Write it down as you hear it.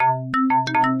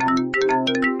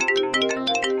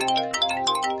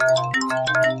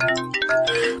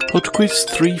PodQuiz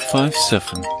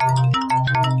 357.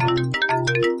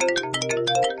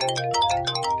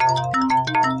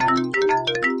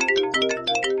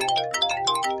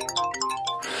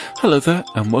 Hello there,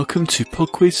 and welcome to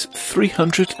PodQuiz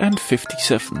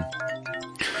 357.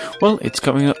 Well, it's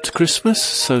coming up to Christmas,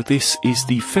 so this is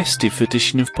the festive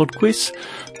edition of PodQuiz.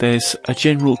 There's a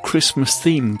general Christmas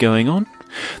theme going on.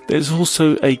 There's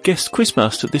also a guest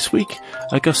quizmaster this week.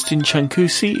 Agustin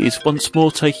Chancusi is once more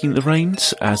taking the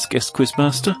reins as guest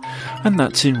quizmaster, and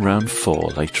that's in round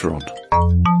 4 later on.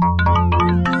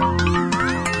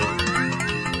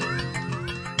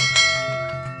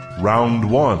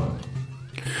 Round 1.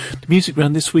 The music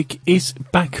round this week is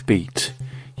Backbeat.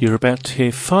 You're about to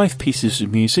hear 5 pieces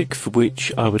of music for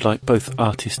which I would like both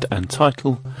artist and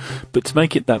title, but to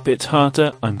make it that bit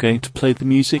harder, I'm going to play the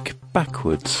music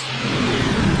backwards.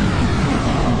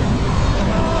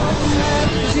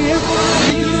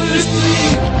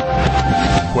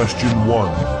 Question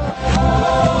 1.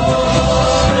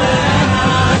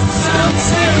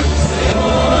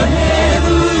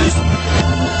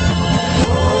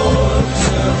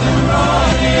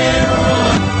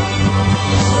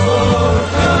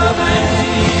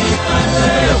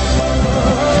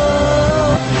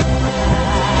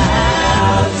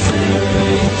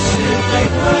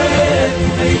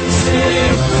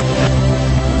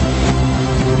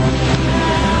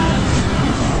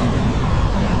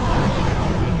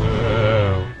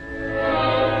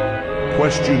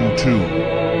 Question 2.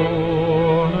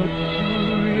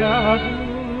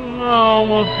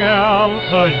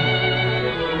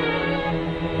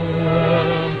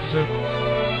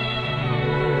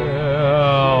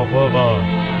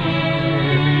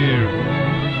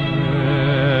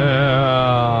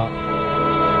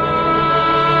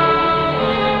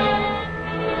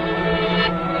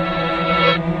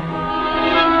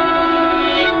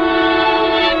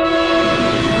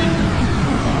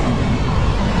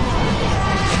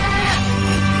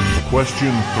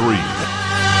 Question 3.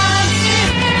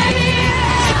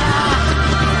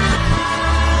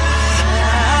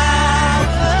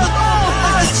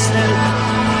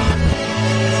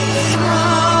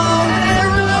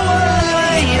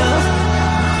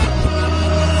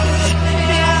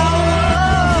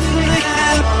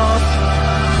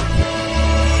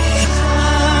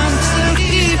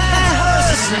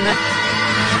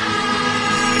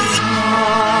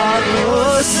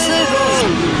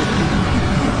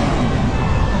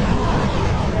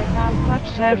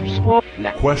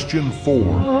 Question 4.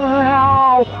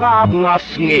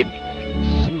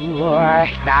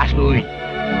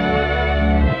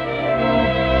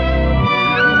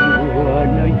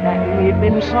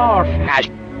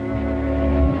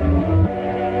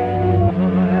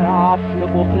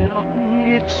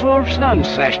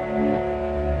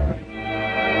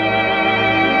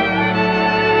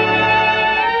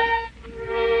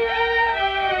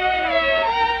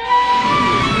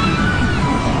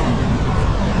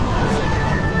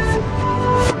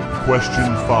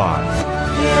 Question 5.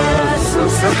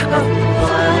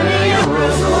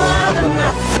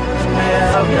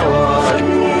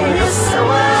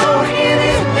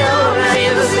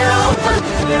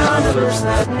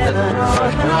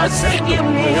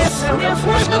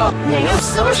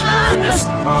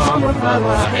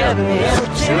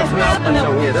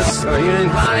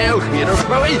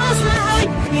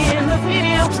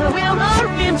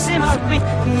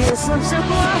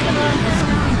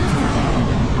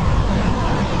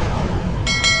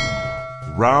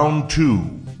 Round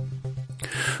 2.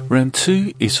 Round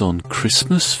 2 is on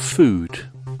Christmas food.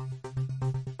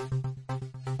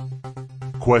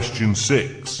 Question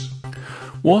 6.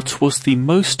 What was the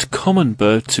most common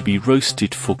bird to be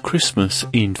roasted for Christmas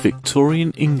in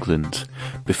Victorian England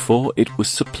before it was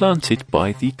supplanted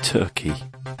by the turkey?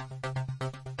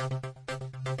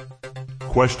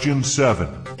 Question 7.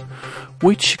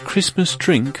 Which Christmas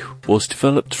drink was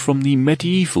developed from the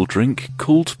medieval drink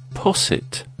called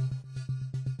posset?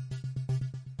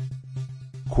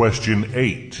 Question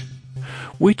 8.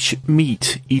 Which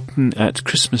meat eaten at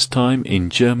Christmas time in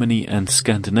Germany and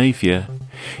Scandinavia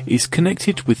is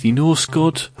connected with the Norse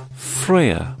god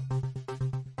Freyr?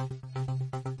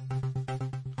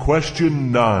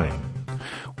 Question 9.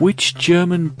 Which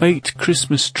German baked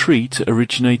Christmas treat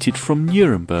originated from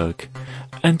Nuremberg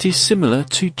and is similar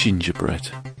to gingerbread?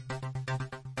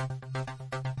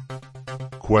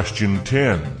 Question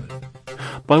 10.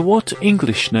 By what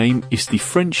English name is the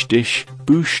French dish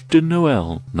Bûche de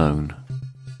Noël known?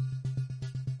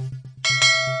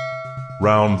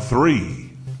 Round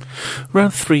 3.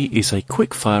 Round 3 is a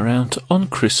quick fire round on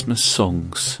Christmas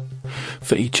songs.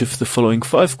 For each of the following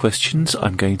 5 questions,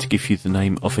 I'm going to give you the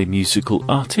name of a musical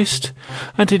artist,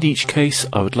 and in each case,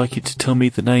 I would like you to tell me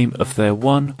the name of their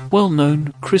one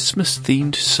well-known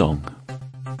Christmas-themed song.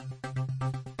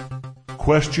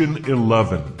 Question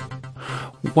 11.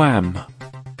 Wham!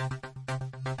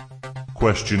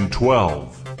 Question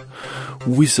 12.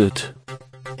 Wizard.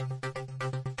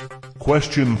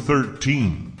 Question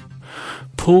 13.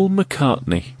 Paul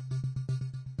McCartney.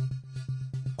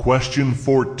 Question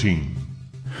 14.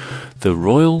 The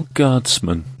Royal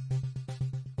Guardsman.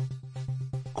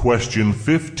 Question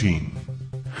 15.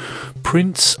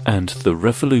 Prince and the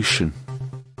Revolution.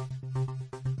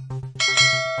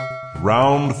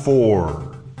 Round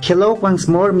 4. Hello once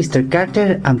more, Mr.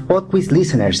 Carter and PodQuiz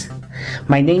listeners.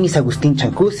 My name is Agustin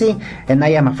Chancusi, and I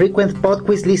am a frequent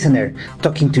PodQuiz listener,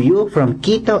 talking to you from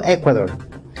Quito, Ecuador.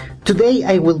 Today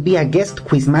I will be a guest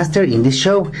quizmaster in this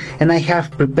show, and I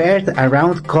have prepared a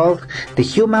round called The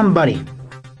Human Body.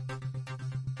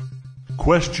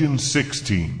 Question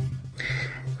 16.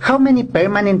 How many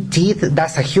permanent teeth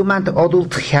does a human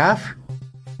adult have?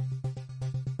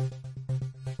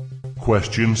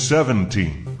 Question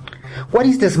 17. What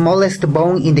is the smallest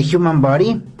bone in the human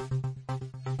body?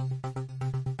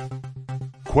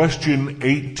 Question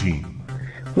 18.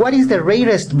 What is the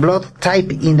rarest blood type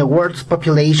in the world's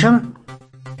population?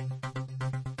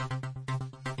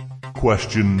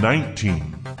 Question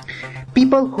 19.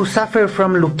 People who suffer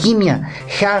from leukemia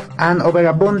have an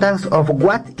overabundance of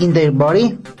what in their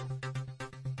body?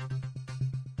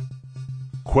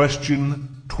 Question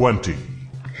 20.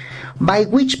 By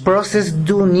which process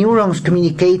do neurons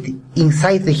communicate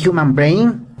inside the human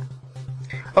brain?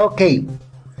 Okay,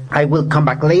 I will come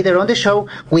back later on the show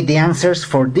with the answers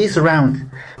for this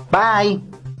round. Bye!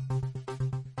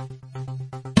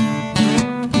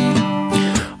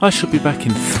 I shall be back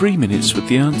in 3 minutes with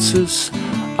the answers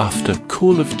after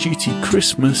Call of Duty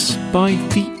Christmas by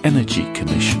the Energy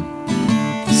Commission.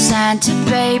 Santa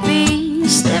baby,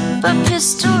 slip a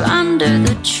pistol under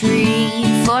the tree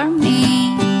for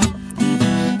me.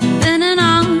 Been an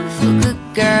awful good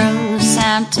girl,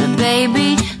 Santa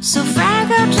baby, so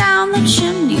frag out down the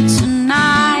chimney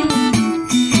tonight.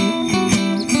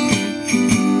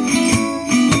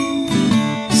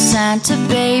 Santa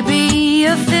baby,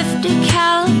 a 50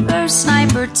 caliber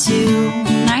sniper too,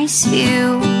 nice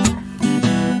view.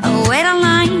 I'll wait a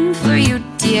line for you,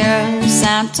 dear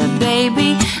Santa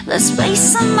baby, let's play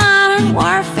some modern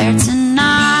warfare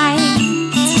tonight.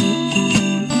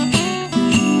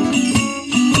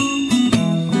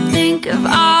 Think of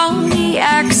all the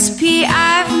XP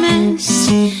I've missed.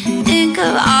 Think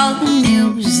of all the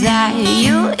news that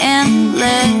you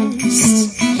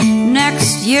enlist.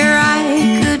 Next year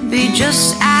I could be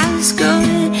just as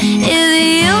good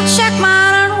if you'll check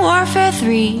Modern Warfare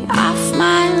 3 off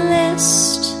my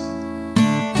list.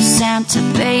 Santa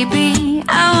baby,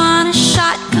 I want a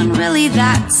shotgun, really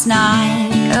that's not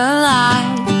a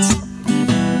lot.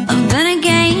 I've been a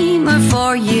gamer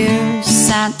for years,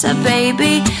 Santa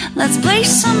baby, let's play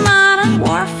some Modern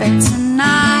Warfare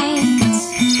tonight.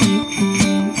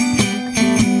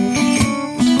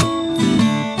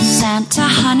 Santa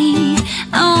honey,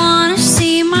 I wanna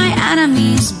see my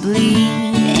enemies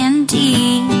bleed,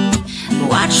 indeed.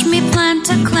 Watch me plant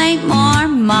a claymore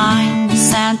mine,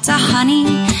 Santa honey,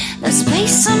 let's play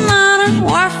some Modern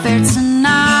Warfare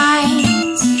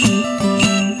tonight.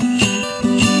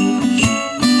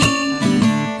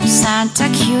 Santa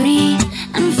cutie,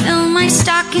 and fill my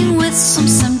stocking with some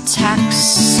Semtex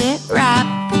sit wrap.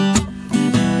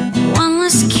 One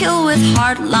less kill with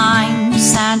hard lime,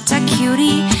 Santa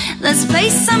cutie, let's play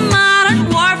some Modern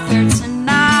Warfare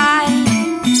tonight.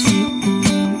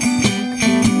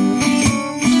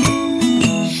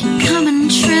 Come and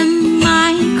trim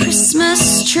my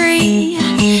Christmas tree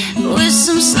with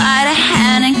some sleight of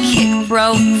hand and kick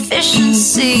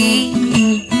proficiency.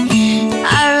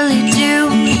 I really do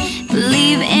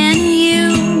believe in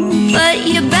you, but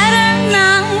you better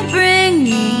not bring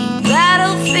me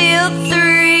Battlefield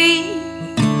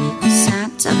 3.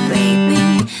 Santa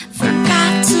baby,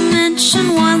 forgot to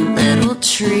mention one little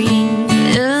treat,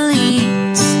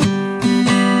 elite.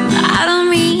 I don't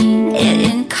mean it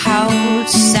in code,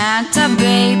 Santa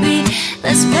baby,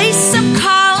 let's play some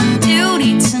Call of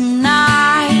Duty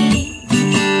tonight.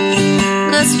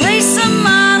 Let's play some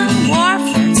Modern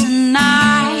Warfare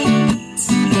tonight.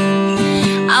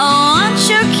 I want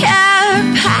your care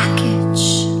package.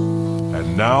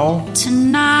 And now,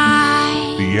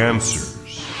 tonight. the answers.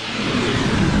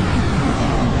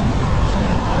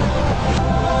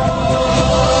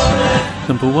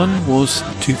 Number 1 was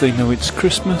Do They Know It's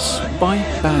Christmas by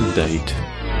Band-Aid.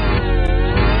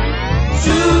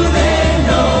 Do they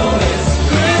know it's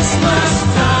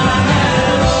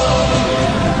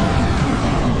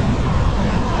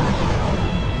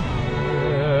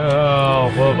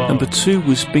Number 2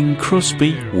 was Bing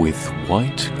Crosby with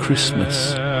White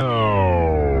Christmas.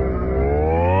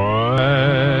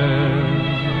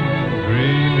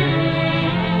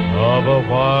 Dreaming of a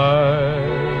white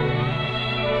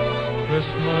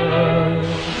Christmas.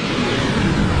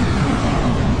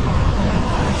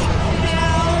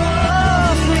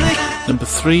 Number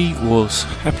 3 was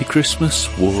Happy Christmas,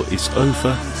 War is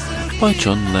Over by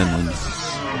John Lennon.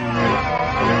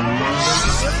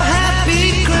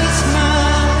 Happy Christmas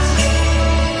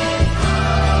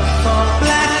for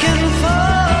black and for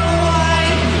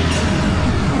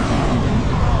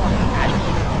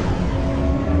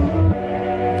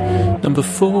white. Number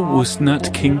 4 was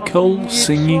Nat King Cole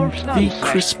singing the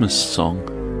Christmas song.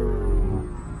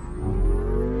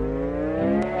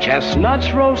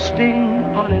 Chestnuts roasting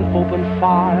on an open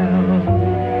fire,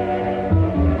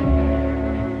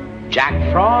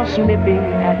 Jack Frost nipping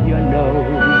at your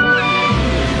nose.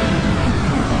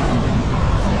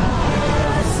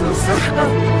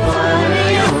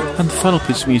 And the final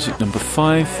piece of music, number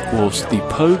 5, was The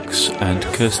Pogues and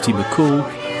Kirsty MacColl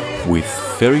with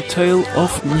Fairy Tale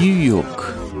of New York. The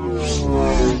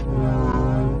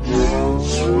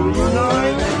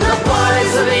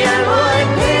boys of the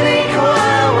NYPD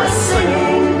choir were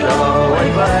singing "Go Away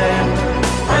Babe,"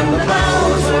 and the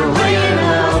bells are ringing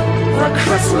out for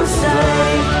Christmas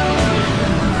Day.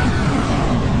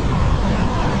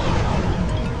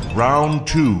 Round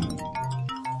 2.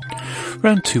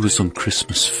 Round 2 was on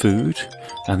Christmas food,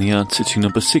 and the answer to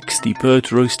number 6, the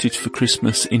bird roasted for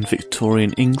Christmas in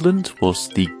Victorian England, was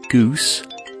the goose.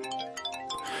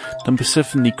 Number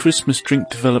 7, the Christmas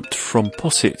drink developed from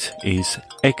posset is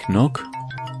eggnog.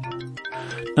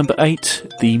 Number 8,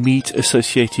 the meat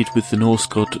associated with the Norse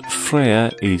god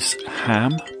Freyr is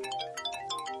ham.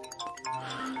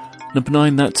 Number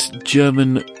 9, that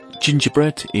German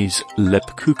gingerbread is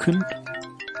Lebkuchen.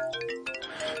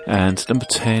 And number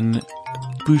 10,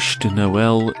 Bûche de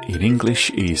Noël in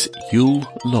English is Yule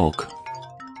log.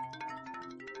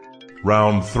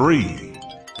 Round 3.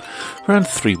 Round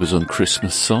 3 was on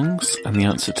Christmas songs, and the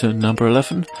answer to number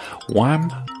 11,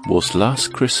 Wham, was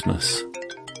Last Christmas.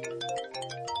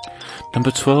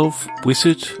 Number 12,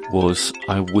 Wizard, was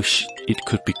I Wish It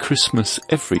Could Be Christmas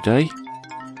Every Day.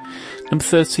 Number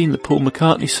 13, the Paul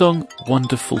McCartney song,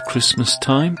 Wonderful Christmas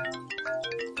Time.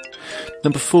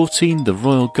 Number 14, the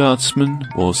Royal Guardsman,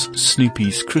 was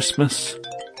Snoopy's Christmas.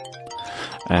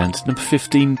 And number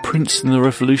 15, Prince and the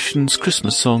Revolution's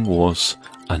Christmas song was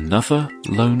Another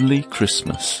Lonely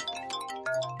Christmas.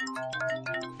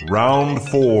 Round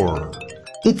 4.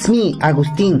 It's me,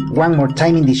 Agustin, one more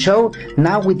time in the show,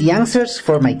 now with the answers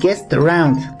for my guest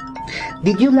round.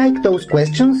 Did you like those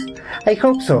questions? I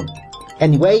hope so.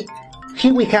 Anyway,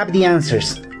 here we have the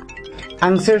answers.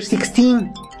 Answer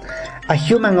 16. A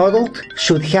human adult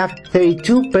should have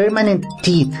 32 permanent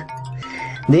teeth.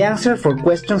 The answer for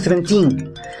question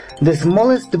 17. The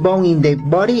smallest bone in the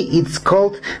body is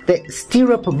called the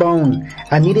stirrup bone,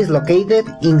 and it is located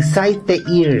inside the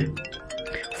ear.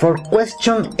 For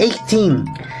question 18,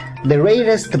 the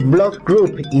rarest blood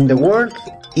group in the world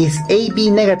is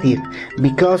AB negative,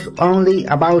 because only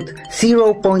about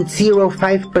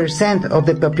 0.05% of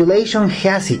the population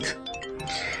has it.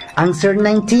 Answer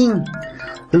 19.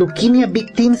 Leukemia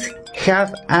victims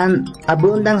have an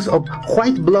abundance of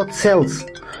white blood cells,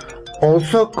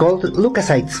 also called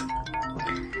leukocytes.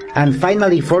 And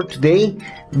finally for today,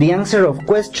 the answer of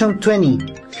question 20.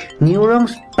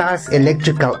 Neurons pass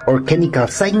electrical or chemical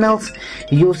signals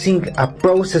using a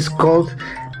process called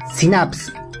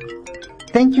synapse.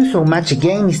 Thank you so much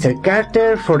again, Mr.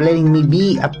 Carter, for letting me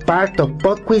be a part of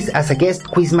PodQuiz as a guest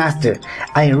quizmaster.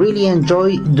 I really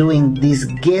enjoy doing these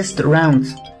guest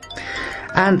rounds.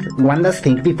 And one last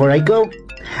thing before I go.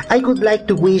 I would like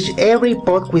to wish every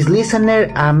PodQuiz listener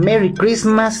a Merry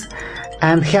Christmas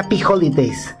and Happy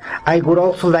Holidays. I would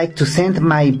also like to send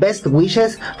my best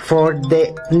wishes for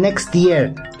the next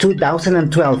year,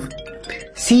 2012.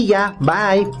 See ya,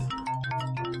 bye!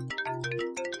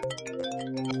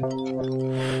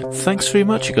 Thanks very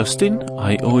much, Augustine.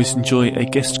 I always enjoy a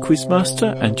guest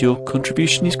quizmaster, and your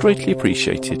contribution is greatly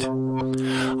appreciated.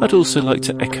 I'd also like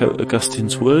to echo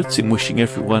Augustine's words in wishing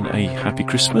everyone a happy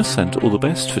Christmas and all the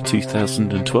best for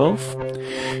 2012.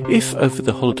 If over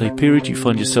the holiday period you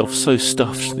find yourself so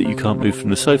stuffed that you can't move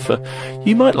from the sofa,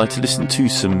 you might like to listen to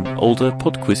some older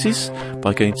pod quizzes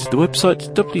by going to the website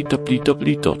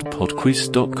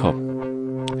www.podquiz.com.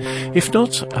 If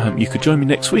not, you could join me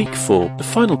next week for the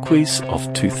final quiz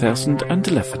of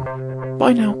 2011.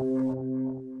 Bye now.